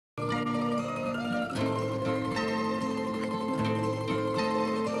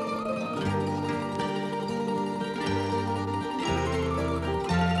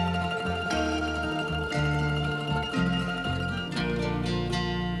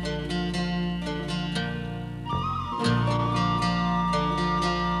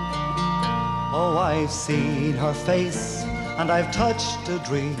I've seen her face and I've touched a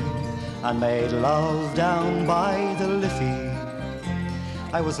dream and made love down by the Liffey.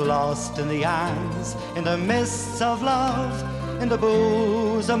 I was lost in the arms, in the mists of love, in the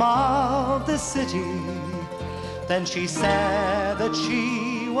bosom of the city. Then she said that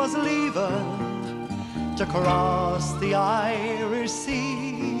she was leaving to cross the Irish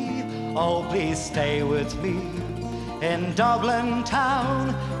Sea. Oh, please stay with me in Dublin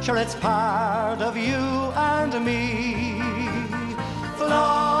town, sure it's part of you and me.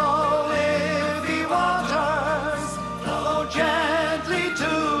 Flow, Liffey waters, flow gently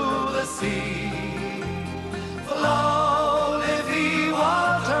to the sea. Flow, Liffey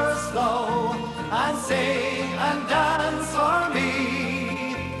waters, flow, and sing and dance for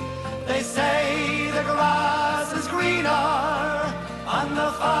me. They say the grass is greener on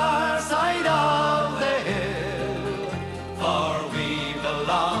the far side of the hill, for we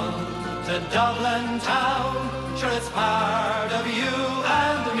belong to Dublin town, sure it's part of you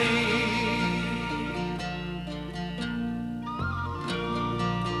and me.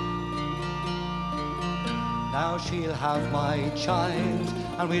 Now she'll have my child,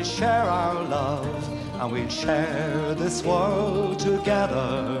 and we'll share our love, and we'll share this world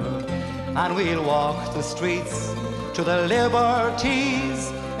together, and we'll walk the streets to the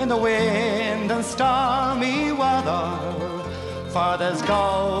liberties in the wind and stormy weather. For there's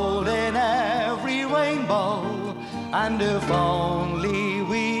gold in every rainbow, and if only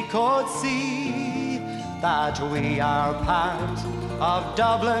we could see that we are part of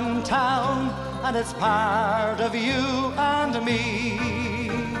Dublin town, and it's part of you and me.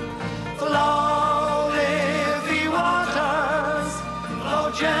 Flow, Liffey waters,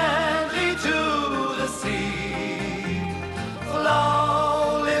 flow gently to the sea.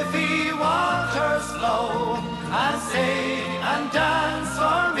 Flow, Liffey waters, flow, and sing and dance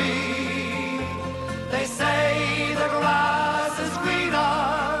for me. They say the grass is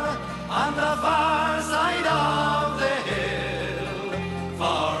greener on the far side of the hill,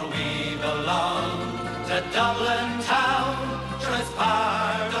 for we belong to Dublin town, sure it's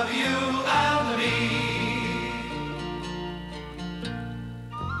part of you and me.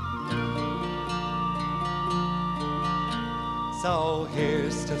 So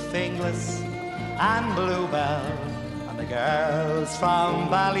here's to Finglas and Bluebell, and the girls from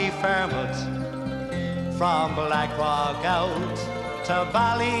Ballyfermot, from Blackrock out to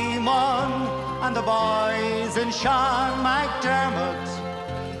Ballymun, and the boys in Sean McDermott.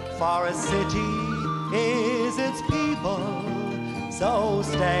 For a city is its people, so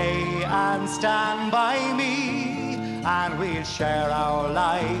stay and stand by me, and we'll share our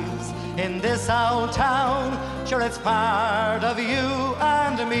lives in this old town, sure it's part of you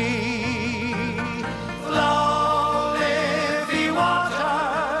and me. Flow, Liffey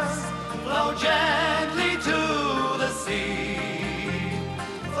waters, flow gently to the sea.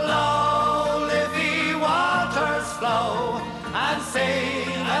 Flow, Liffey waters, flow, and sing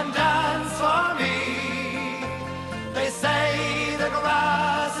and dance for me. They say the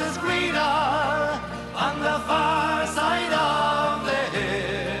grass is greener on the far side of the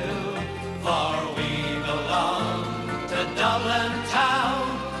hill, for we belong to Dublin town,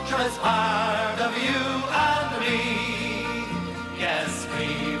 sure it's part